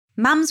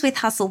Mums with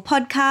Hustle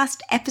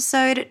podcast,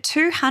 episode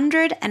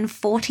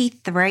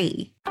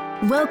 243.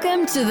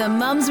 Welcome to the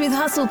Mums with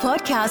Hustle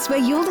podcast, where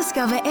you'll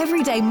discover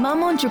everyday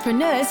mum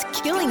entrepreneurs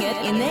killing it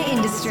in their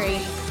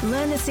industry.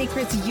 Learn the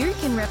secrets you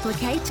can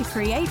replicate to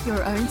create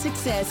your own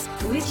success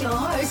with your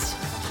host,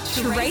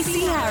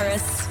 Tracy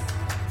Harris.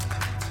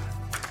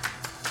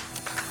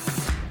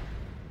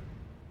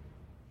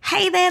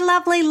 Hey there,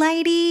 lovely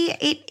lady.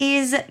 It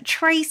is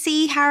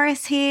Tracy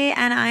Harris here,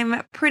 and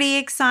I'm pretty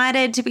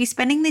excited to be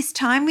spending this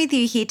time with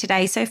you here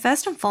today. So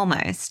first and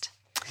foremost,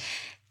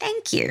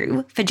 thank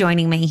you for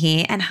joining me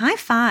here, and high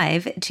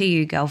five to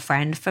you,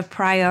 girlfriend, for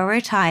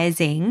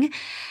prioritizing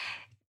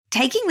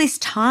taking this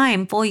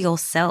time for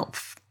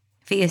yourself,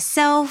 for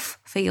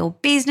your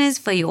business,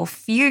 for your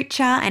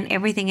future, and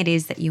everything it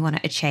is that you want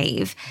to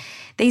achieve.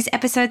 These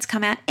episodes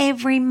come out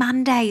every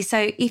Monday.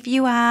 So if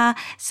you are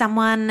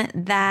someone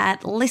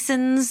that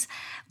listens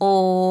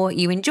or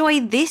you enjoy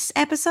this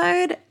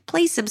episode,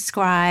 please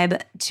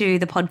subscribe to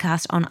the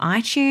podcast on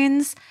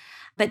iTunes.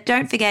 But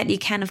don't forget, you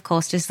can, of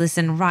course, just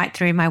listen right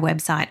through my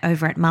website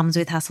over at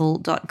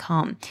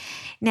mumswithhustle.com.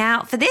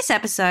 Now, for this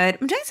episode,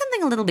 I'm doing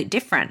something a little bit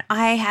different.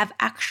 I have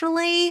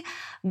actually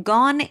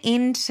gone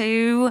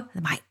into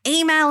my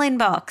email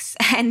inbox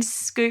and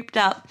scooped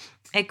up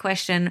a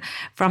question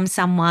from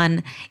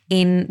someone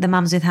in the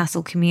Mums with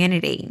Hustle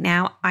community.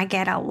 Now, I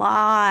get a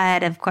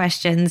lot of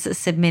questions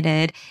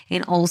submitted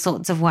in all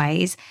sorts of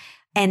ways.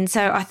 And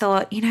so I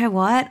thought, you know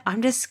what?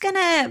 I'm just going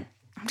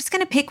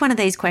to pick one of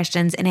these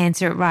questions and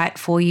answer it right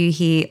for you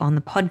here on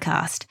the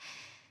podcast.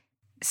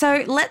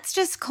 So let's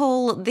just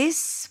call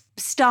this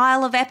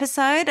style of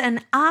episode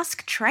an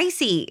Ask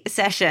Tracy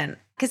session,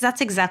 because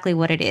that's exactly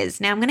what it is.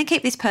 Now, I'm going to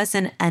keep this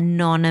person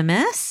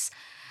anonymous.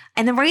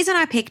 And the reason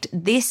I picked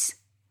this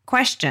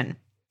question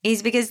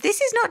is because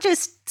this is not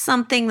just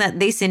something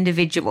that this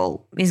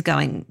individual is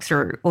going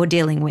through or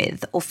dealing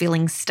with or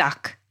feeling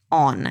stuck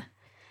on.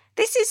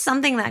 This is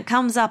something that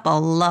comes up a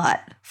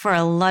lot for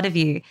a lot of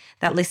you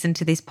that listen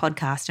to this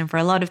podcast and for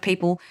a lot of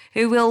people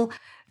who will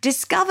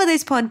discover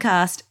this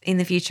podcast in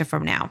the future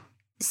from now.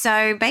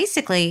 So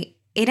basically,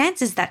 it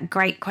answers that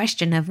great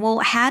question of, well,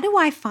 how do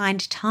I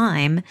find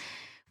time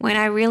when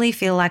I really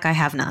feel like I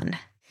have none?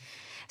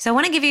 So I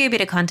want to give you a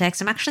bit of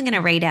context. I'm actually going to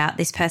read out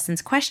this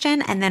person's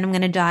question, and then I'm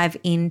going to dive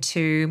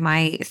into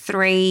my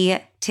 3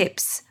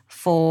 tips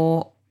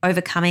for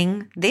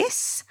overcoming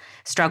this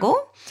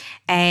struggle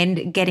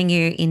and getting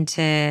you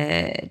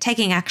into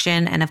taking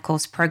action and, of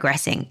course,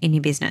 progressing in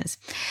your business.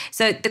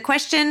 So the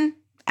question,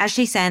 as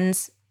she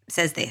sends,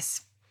 says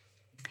this: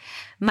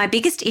 my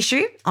biggest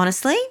issue,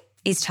 honestly,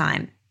 is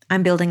time.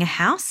 I'm building a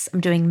house.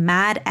 I'm doing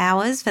mad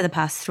hours for the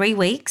past 3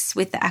 weeks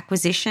with the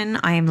acquisition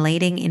I am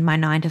leading in my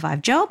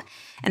 9-to-5 job.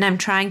 And I'm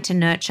trying to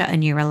nurture a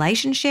new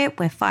relationship.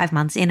 We're 5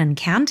 months in and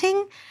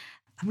counting.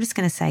 I'm just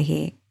going to say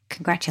here,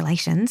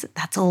 congratulations.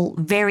 That's all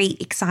very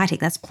exciting.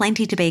 That's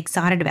plenty to be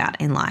excited about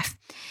in life.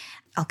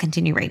 I'll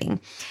continue reading.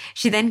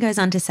 She then goes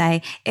on to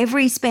say,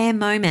 every spare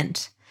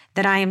moment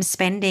that I am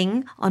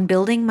spending on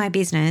building my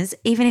business,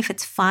 even if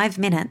it's 5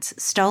 minutes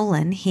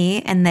stolen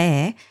here and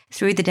there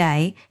through the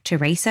day to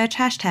research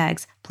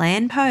hashtags,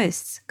 plan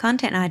posts,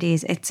 content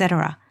ideas,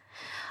 etc.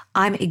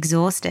 I'm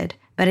exhausted,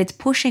 but it's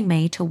pushing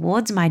me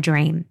towards my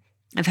dream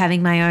of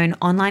having my own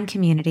online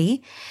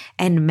community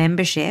and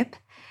membership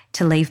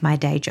to leave my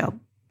day job.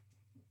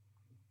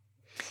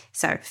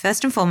 So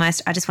first and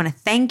foremost, I just want to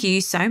thank you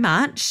so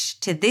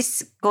much to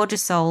this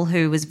gorgeous soul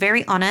who was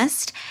very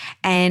honest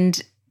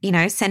and,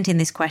 sent in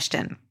this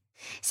question.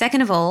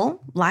 Second of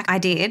all, like I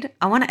did,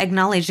 I want to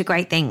acknowledge the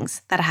great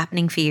things that are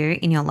happening for you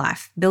in your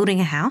life. Building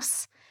a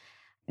house,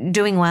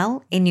 doing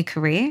well in your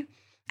career,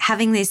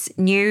 having this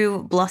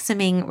new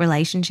blossoming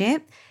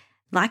relationship.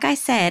 Like I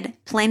said,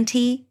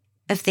 plenty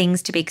of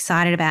things to be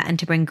excited about and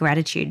to bring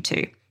gratitude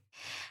to.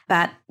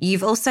 But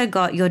you've also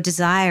got your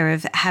desire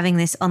of having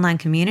this online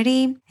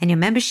community and your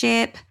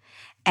membership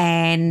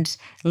and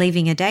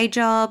leaving a day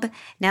job.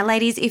 Now,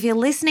 ladies, if you're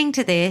listening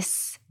to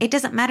this, it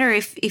doesn't matter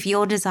if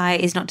your desire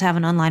is not to have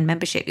an online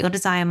membership. Your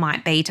desire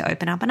might be to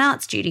open up an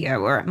art studio,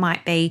 or it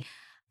might be,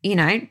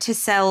 to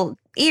sell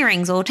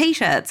earrings or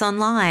T-shirts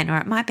online, or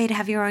it might be to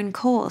have your own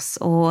course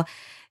or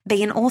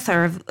be an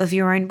author of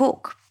your own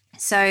book.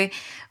 So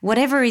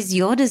whatever is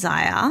your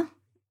desire,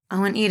 I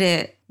want you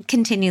to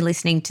continue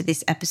listening to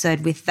this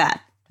episode with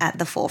that at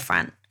the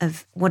forefront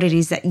of what it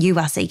is that you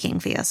are seeking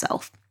for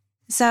yourself.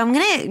 So I'm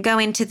going to go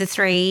into the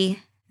three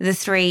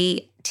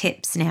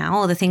tips now,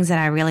 or the things that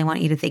I really want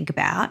you to think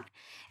about,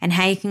 and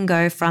how you can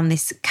go from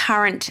this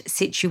current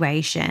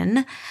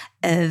situation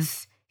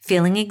of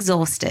feeling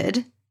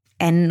exhausted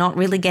and not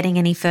really getting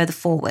any further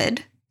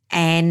forward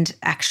and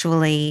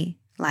actually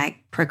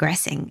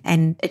progressing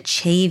and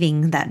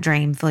achieving that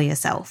dream for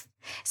yourself.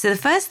 So the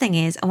first thing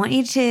is, I want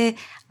you to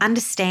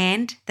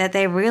understand that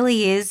there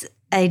really is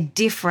a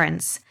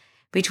difference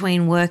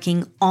between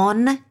working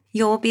on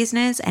your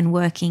business and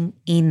working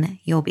in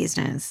your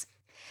business.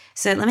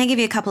 So let me give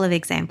you a couple of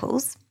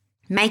examples.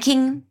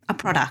 Making a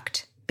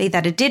product, be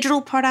that a digital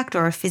product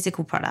or a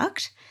physical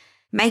product,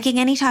 making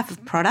any type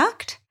of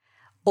product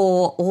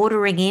or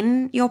ordering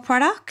in your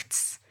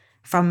products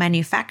from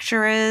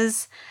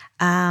manufacturers.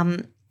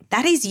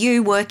 That is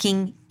you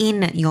working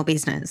in your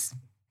business.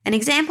 An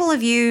example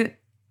of you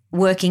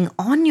working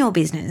on your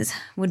business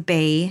would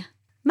be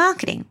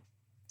marketing.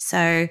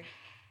 So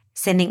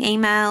sending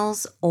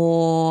emails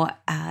or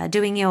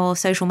doing your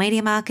social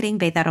media marketing,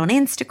 be that on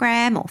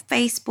Instagram or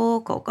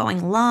Facebook or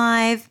going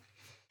live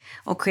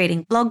or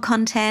creating blog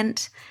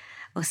content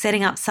or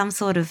setting up some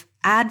sort of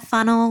ad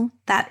funnel.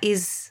 That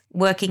is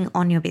working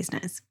on your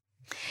business.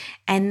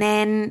 And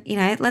then,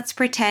 let's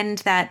pretend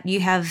that you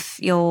have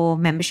your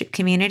membership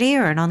community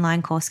or an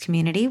online course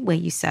community where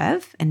you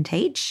serve and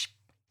teach.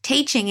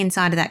 Teaching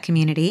inside of that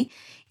community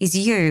is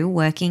you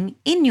working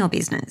in your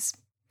business.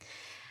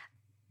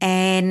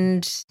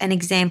 And an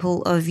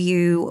example of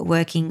you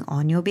working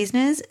on your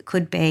business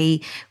could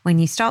be when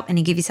you stop and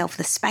you give yourself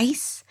the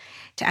space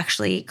to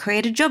actually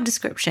create a job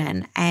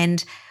description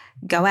and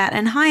go out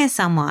and hire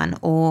someone,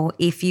 or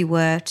if you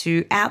were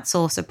to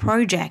outsource a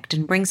project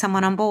and bring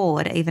someone on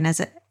board, even as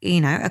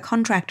a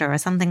contractor or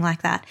something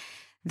like that.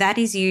 That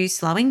is you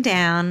slowing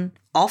down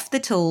off the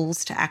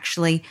tools to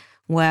actually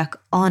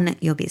work on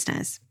your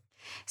business.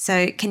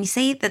 So can you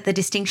see that the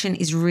distinction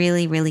is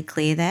really, really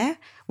clear there?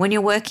 When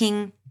you're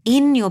working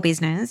in your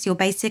business, you're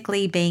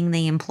basically being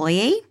the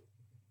employee,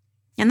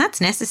 and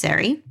that's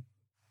necessary.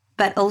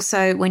 But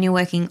also when you're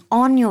working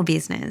on your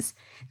business,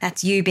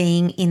 that's you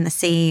being in the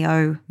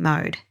CEO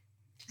mode,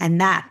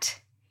 and that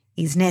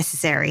is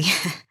necessary.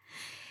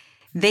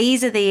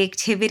 These are the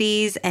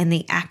activities and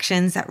the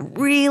actions that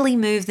really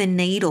move the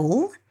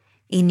needle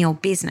in your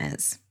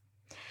business.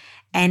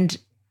 And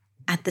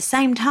at the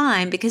same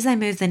time, because they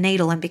move the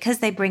needle and because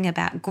they bring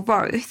about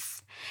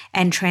growth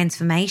and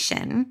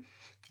transformation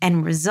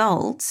and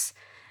results,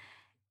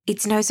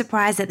 it's no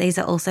surprise that these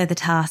are also the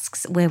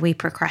tasks where we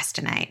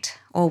procrastinate,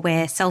 or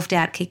where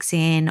self-doubt kicks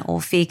in,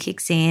 or fear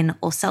kicks in,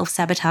 or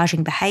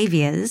self-sabotaging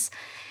behaviors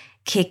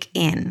kick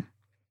in.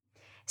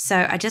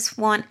 So I just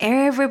want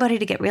everybody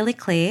to get really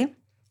clear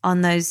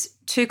on those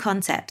two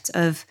concepts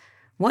of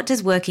what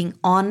does working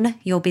on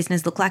your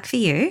business look like for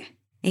you.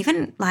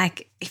 Even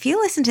like if you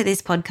listen to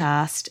this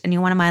podcast and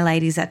you're one of my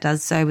ladies that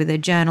does so with a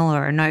journal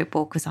or a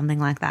notebook or something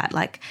like that,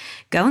 like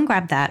go and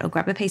grab that or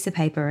grab a piece of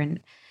paper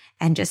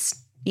and just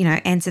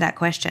answer that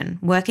question,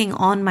 working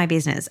on my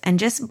business, and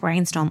just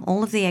brainstorm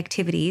all of the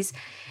activities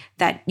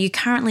that you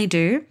currently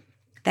do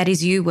that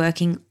is you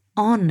working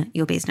on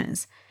your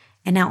business.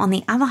 And now on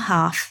the other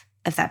half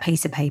of that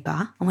piece of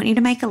paper, I want you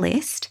to make a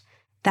list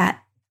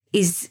that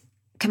is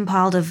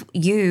compiled of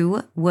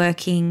you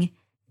working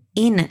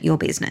in your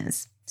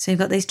business. So you've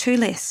got these two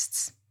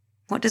lists.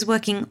 What does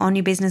working on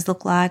your business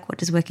look like? What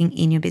does working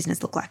in your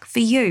business look like for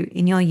you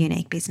in your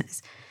unique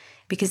business?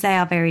 Because they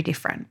are very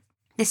different.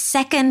 The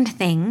second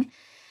thing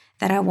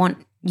that I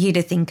want you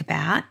to think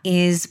about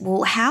is,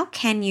 well, how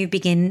can you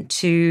begin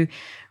to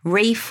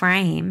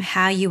reframe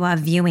how you are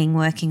viewing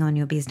working on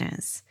your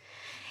business?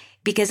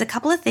 Because a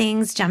couple of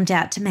things jumped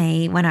out to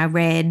me when I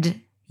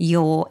read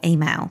your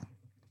email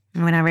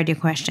and when I read your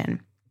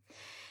question.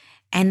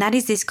 And that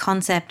is this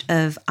concept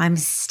of I'm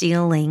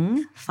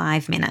stealing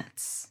 5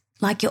 minutes.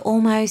 Like you're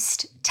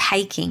almost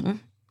taking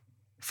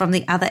from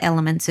the other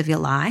elements of your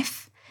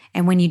life.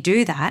 And when you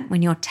do that,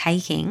 when you're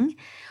taking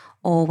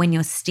or when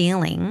you're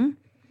stealing,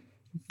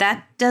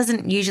 that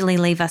doesn't usually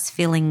leave us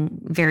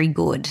feeling very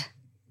good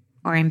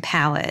or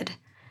empowered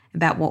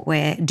about what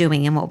we're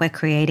doing and what we're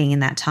creating in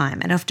that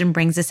time. It often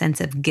brings a sense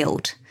of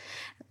guilt,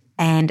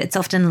 and it's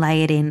often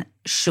layered in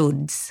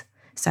shoulds.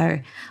 So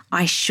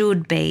I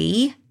should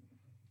be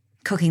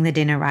cooking the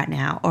dinner right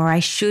now, or I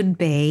should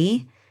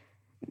be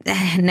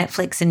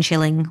Netflix and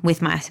chilling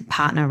with my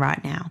partner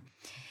right now.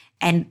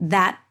 And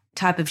that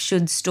type of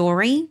should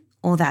story,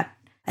 or that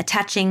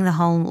attaching the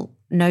whole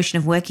notion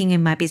of working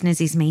in my business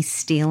is me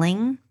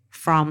stealing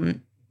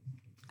from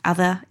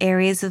other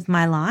areas of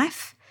my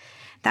life,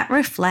 that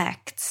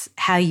reflects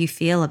how you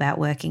feel about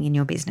working in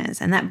your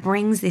business. And that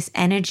brings this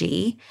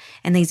energy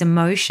and these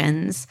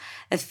emotions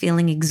of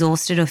feeling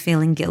exhausted or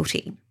feeling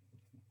guilty.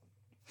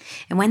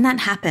 And when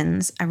that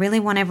happens, I really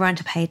want everyone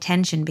to pay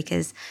attention,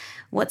 because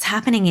what's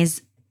happening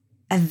is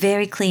a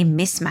very clear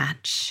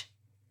mismatch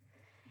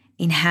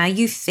in how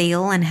you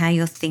feel and how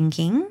you're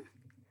thinking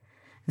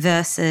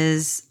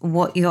versus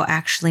what you're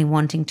actually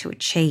wanting to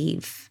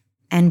achieve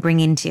and bring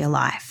into your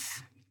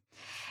life.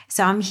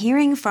 So I'm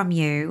hearing from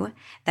you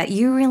that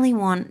you really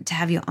want to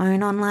have your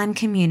own online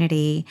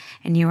community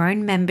and your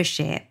own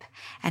membership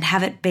and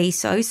have it be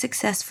so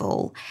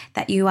successful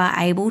that you are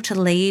able to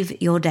leave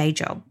your day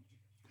job.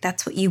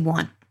 That's what you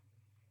want.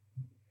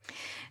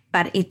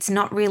 But it's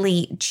not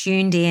really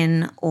tuned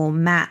in or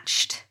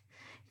matched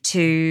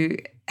to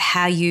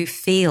how you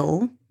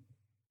feel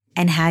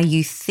and how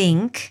you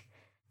think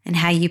and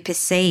how you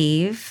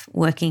perceive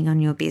working on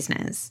your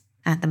business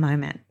at the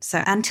moment.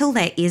 So until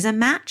there is a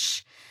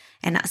match,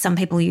 and some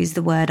people use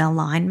the word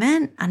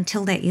alignment,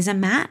 until there is a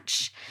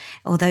match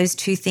or those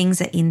two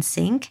things are in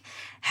sync,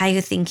 how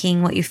you're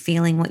thinking, what you're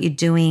feeling, what you're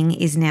doing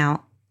is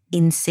now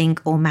in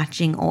sync or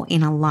matching or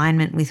in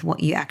alignment with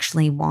what you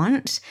actually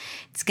want,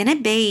 it's going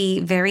to be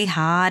very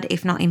hard,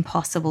 if not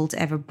impossible, to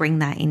ever bring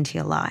that into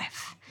your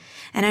life.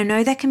 And I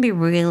know that can be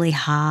really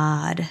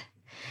hard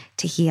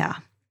to hear.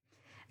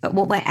 But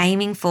what we're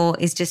aiming for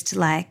is just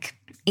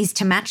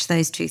to match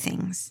those two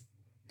things.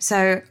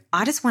 So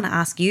I just want to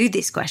ask you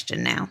this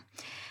question now.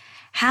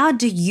 How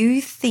do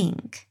you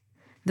think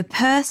the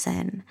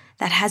person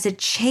that has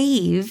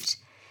achieved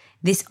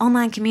this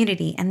online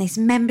community and this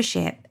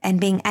membership and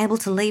being able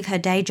to leave her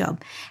day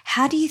job,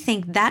 how do you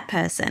think that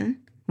person,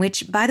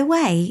 which by the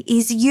way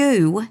is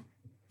you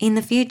in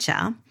the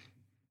future,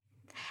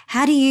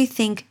 how do you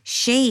think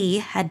she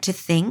had to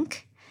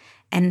think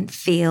and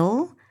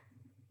feel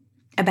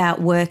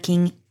about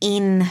working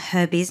in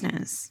her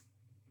business?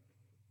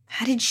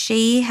 How did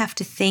she have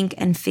to think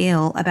and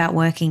feel about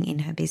working in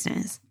her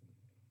business?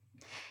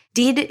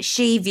 Did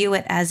she view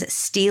it as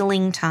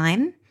stealing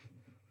time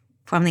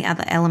from the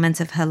other elements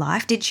of her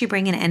life? Did she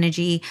bring an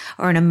energy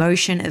or an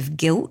emotion of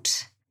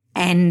guilt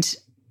and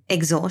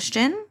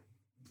exhaustion?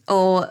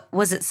 Or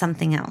was it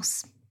something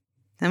else?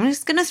 I'm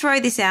just going to throw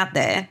this out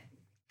there.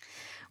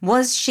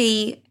 Was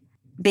she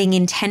being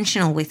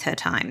intentional with her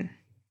time?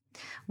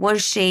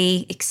 Was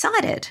she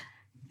excited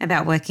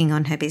about working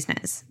on her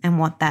business and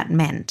what that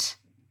meant?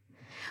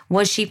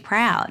 Was she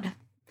proud?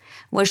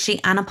 Was she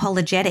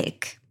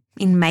unapologetic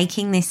in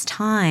making this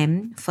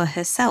time for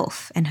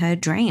herself and her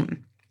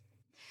dream?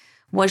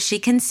 Was she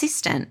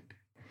consistent?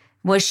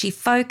 Was she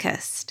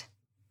focused?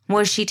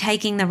 Was she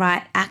taking the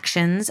right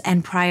actions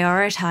and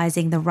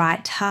prioritizing the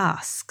right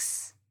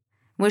tasks?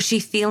 Was she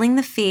feeling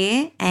the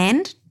fear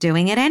and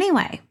doing it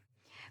anyway?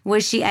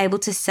 Was she able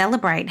to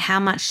celebrate how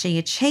much she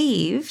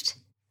achieved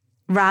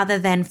rather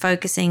than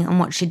focusing on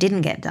what she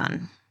didn't get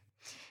done?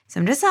 So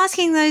I'm just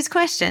asking those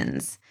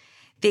questions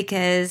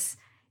because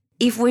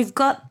if we've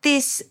got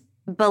this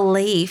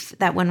belief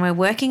that when we're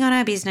working on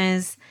our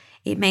business,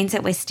 it means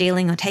that we're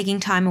stealing or taking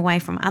time away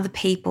from other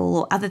people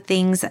or other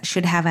things that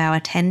should have our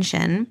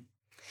attention,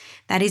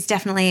 that is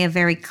definitely a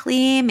very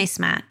clear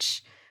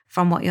mismatch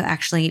from what you're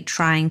actually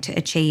trying to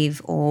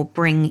achieve or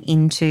bring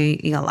into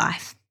your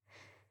life.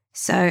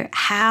 So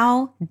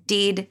how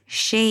did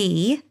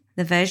she,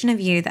 the version of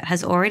you that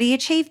has already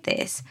achieved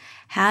this,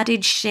 how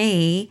did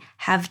she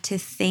have to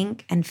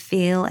think and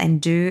feel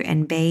and do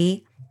and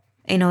be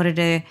in order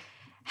to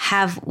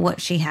have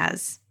what she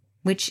has,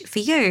 which for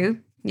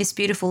you, this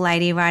beautiful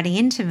lady writing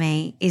into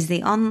me, is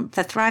the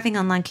thriving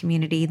online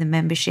community, the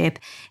membership,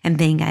 and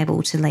being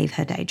able to leave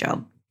her day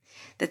job.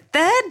 The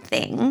third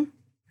thing,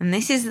 and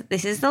this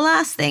is the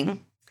last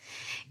thing,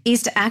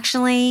 is to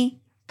actually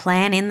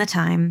plan in the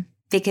time.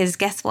 Because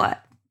guess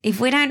what? If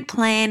we don't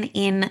plan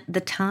in the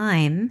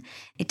time,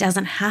 it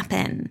doesn't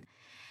happen.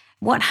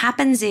 What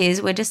happens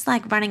is we're just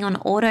like running on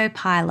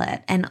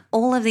autopilot and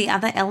all of the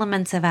other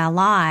elements of our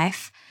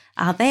life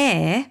are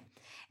there.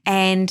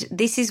 And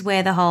this is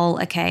where the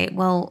whole, okay,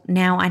 well,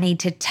 now I need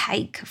to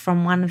take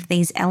from one of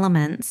these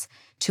elements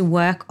to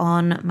work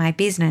on my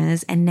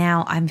business, and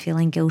now I'm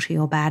feeling guilty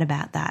or bad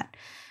about that,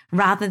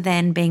 rather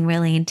than being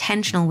really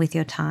intentional with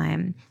your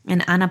time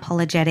and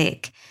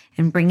unapologetic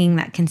and bringing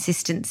that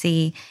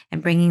consistency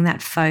and bringing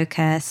that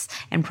focus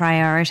and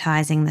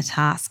prioritizing the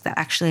tasks that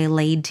actually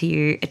lead to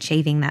you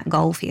achieving that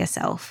goal for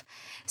yourself.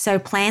 So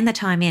plan the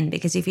time in,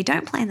 because if you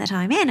don't plan the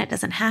time in, it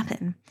doesn't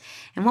happen.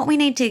 And what we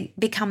need to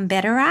become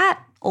better at,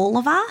 all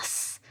of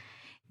us,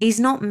 is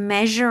not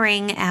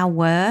measuring our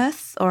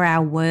worth or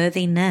our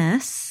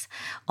worthiness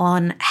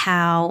on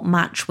how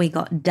much we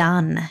got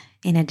done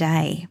in a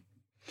day.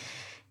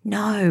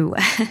 No.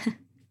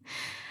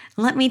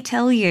 Let me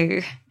tell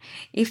you,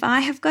 if I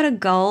have got a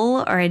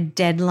goal or a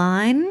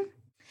deadline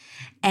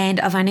and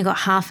I've only got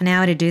half an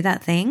hour to do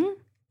that thing,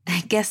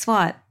 guess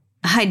what?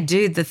 I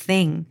do the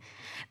thing.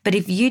 But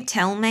if you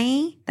tell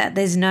me that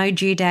there's no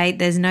due date,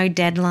 there's no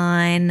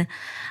deadline,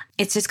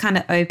 it's just kind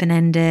of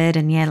open-ended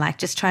and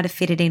just try to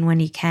fit it in when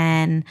you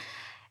can.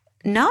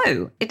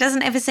 No, it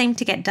doesn't ever seem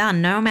to get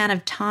done. No amount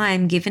of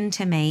time given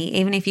to me,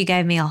 even if you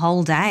gave me a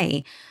whole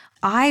day,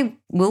 I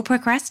will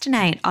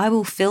procrastinate. I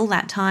will fill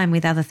that time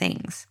with other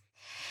things.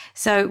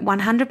 So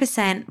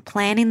 100%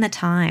 plan in the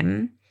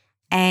time,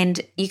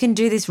 and you can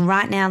do this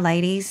right now,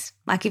 ladies.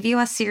 Like if you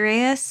are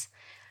serious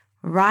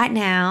right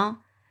now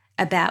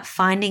about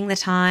finding the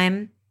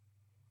time,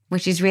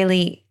 which is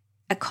really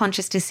a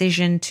conscious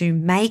decision to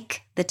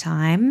make the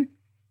time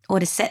or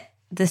to set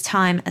the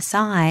time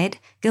aside,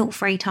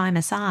 guilt-free time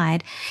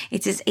aside,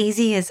 it's as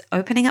easy as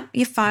opening up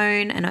your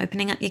phone and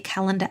opening up your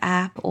calendar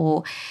app,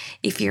 or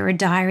if you're a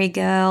diary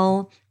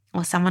girl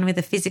or someone with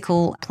a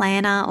physical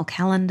planner or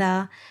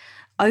calendar,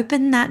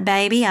 open that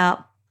baby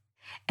up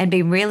and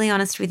be really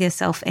honest with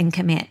yourself and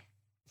commit.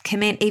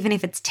 Commit even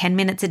if it's 10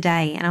 minutes a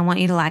day, and I want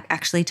you to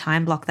actually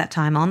time block that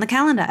time on the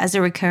calendar as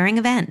a recurring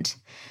event.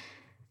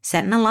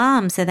 Set an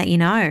alarm so that you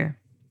know.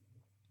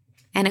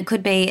 And it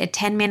could be a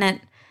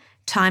 10-minute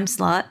time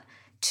slot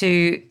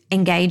to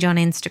engage on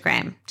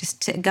Instagram,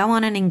 just to go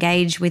on and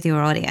engage with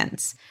your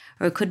audience.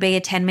 Or it could be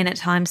a 10-minute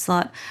time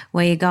slot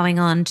where you're going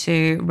on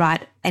to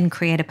write and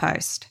create a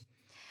post.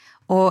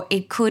 Or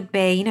it could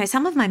be,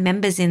 some of my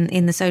members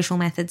in the Social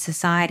Methods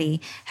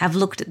Society have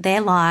looked at their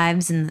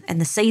lives and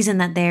the season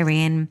that they're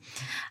in,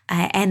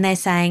 and they're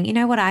saying, you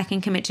know what I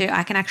can commit to?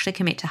 I can actually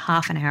commit to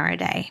half an hour a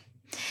day.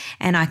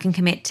 And I can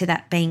commit to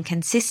that being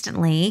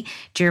consistently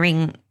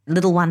during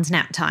little one's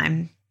nap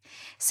time.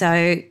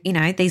 So,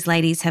 these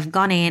ladies have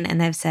gone in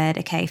and they've said,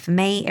 okay, for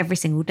me, every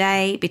single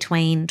day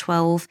between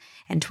 12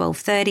 and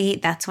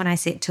 12:30, that's when I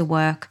sit to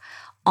work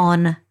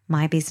on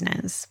my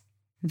business.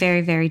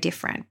 Very, very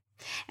different.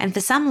 And for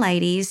some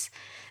ladies,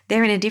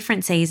 they're in a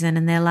different season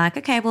and they're like,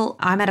 okay, well,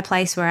 I'm at a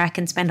place where I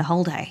can spend a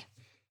whole day.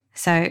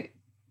 So,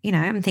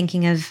 I'm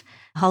thinking of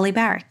Holly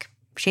Barrick.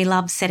 She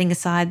loves setting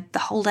aside the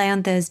whole day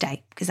on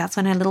Thursday because that's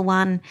when her little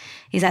one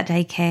is at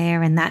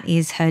daycare, and that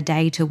is her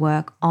day to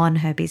work on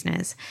her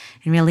business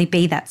and really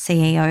be that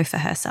CEO for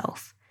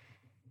herself.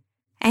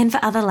 And for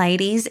other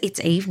ladies,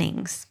 it's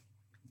evenings.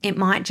 It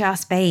might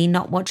just be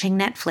not watching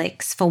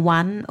Netflix for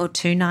 1 or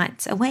 2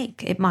 nights a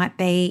week. It might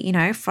be,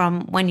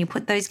 from when you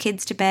put those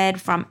kids to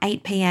bed from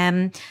 8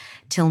 p.m.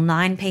 till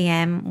 9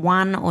 p.m,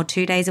 1 or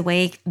 2 days a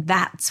week,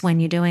 that's when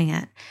you're doing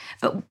it.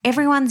 But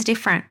everyone's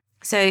different.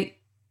 So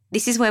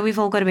this is where we've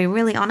all got to be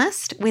really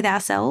honest with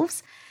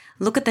ourselves,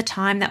 look at the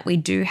time that we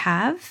do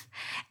have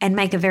and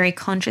make a very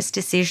conscious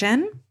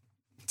decision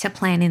to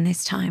plan in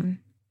this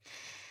time.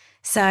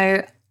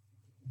 So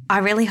I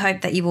really hope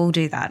that you all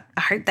do that.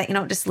 I hope that you're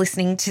not just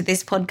listening to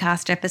this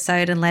podcast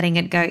episode and letting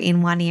it go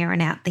in one ear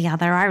and out the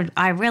other.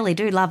 I really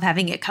do love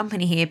having your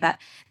company here, but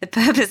the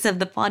purpose of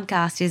the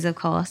podcast is, of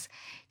course,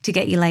 to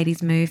get you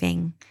ladies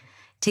moving,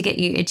 to get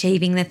you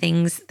achieving the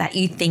things that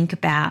you think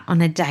about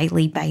on a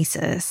daily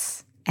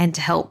basis and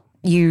to help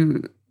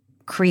you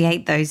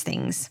create those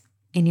things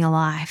in your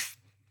life.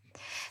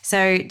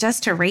 So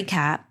just to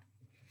recap,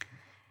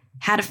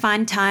 how to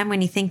find time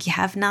when you think you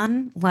have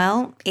none?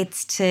 Well,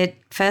 it's to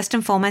first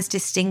and foremost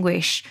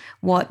distinguish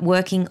what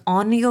working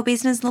on your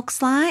business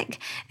looks like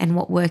and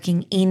what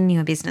working in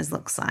your business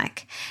looks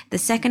like. The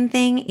second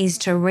thing is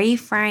to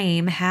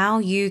reframe how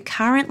you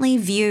currently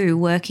view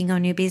working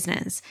on your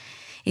business.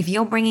 If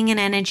you're bringing an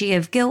energy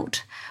of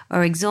guilt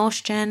or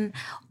exhaustion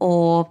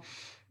or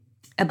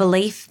a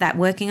belief that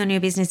working on your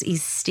business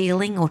is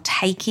stealing or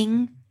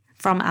taking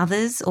from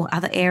others or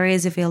other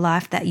areas of your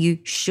life that you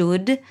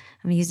should,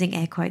 I'm using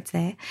air quotes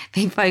there,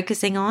 be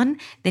focusing on,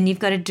 then you've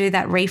got to do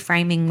that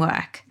reframing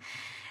work.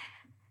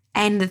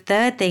 And the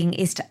third thing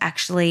is to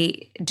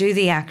actually do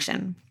the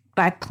action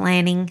by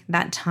planning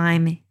that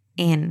time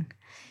in.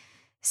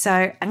 So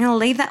I'm going to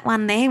leave that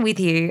one there with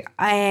you,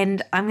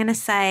 and I'm going to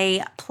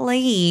say,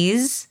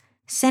 please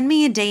send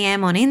me a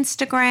DM on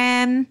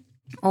Instagram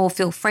or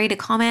feel free to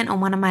comment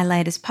on one of my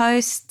latest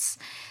posts.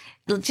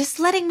 Just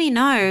letting me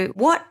know,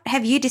 what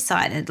have you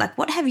decided? Like,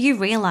 what have you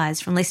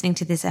realized from listening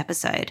to this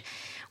episode?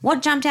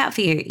 What jumped out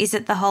for you? Is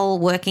it the whole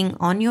working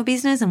on your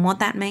business and what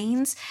that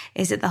means?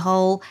 Is it the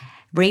whole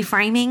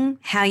reframing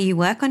how you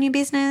work on your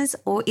business?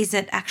 Or is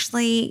it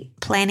actually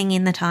planning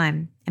in the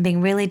time and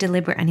being really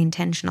deliberate and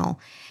intentional?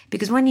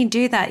 Because when you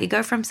do that, you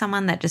go from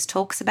someone that just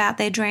talks about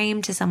their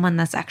dream to someone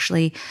that's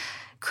actually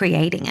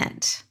creating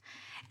it.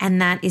 And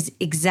that is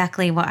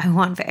exactly what I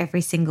want for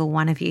every single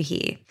one of you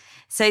here.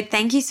 So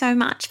thank you so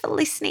much for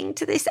listening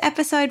to this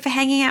episode, for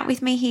hanging out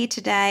with me here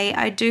today.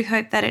 I do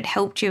hope that it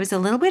helped you. It was a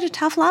little bit of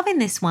tough love in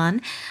this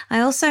one.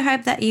 I also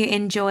hope that you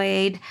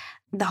enjoyed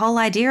the whole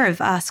idea of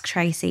Ask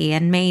Tracy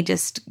and me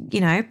just,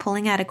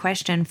 pulling out a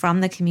question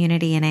from the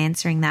community and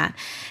answering that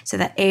so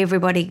that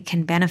everybody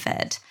can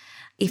benefit.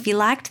 If you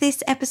liked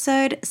this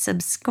episode,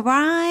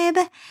 subscribe.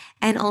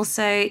 And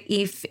also,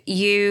 if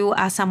you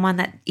are someone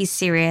that is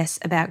serious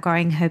about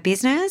growing her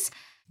business,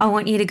 I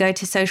want you to go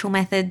to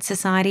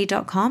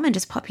socialmethodssociety.com and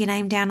just pop your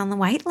name down on the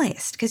wait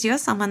list, because you're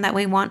someone that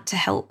we want to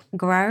help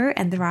grow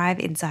and thrive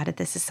inside of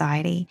the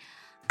society.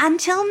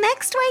 Until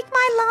next week,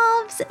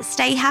 my loves,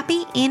 stay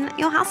happy in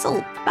your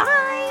hustle.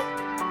 Bye.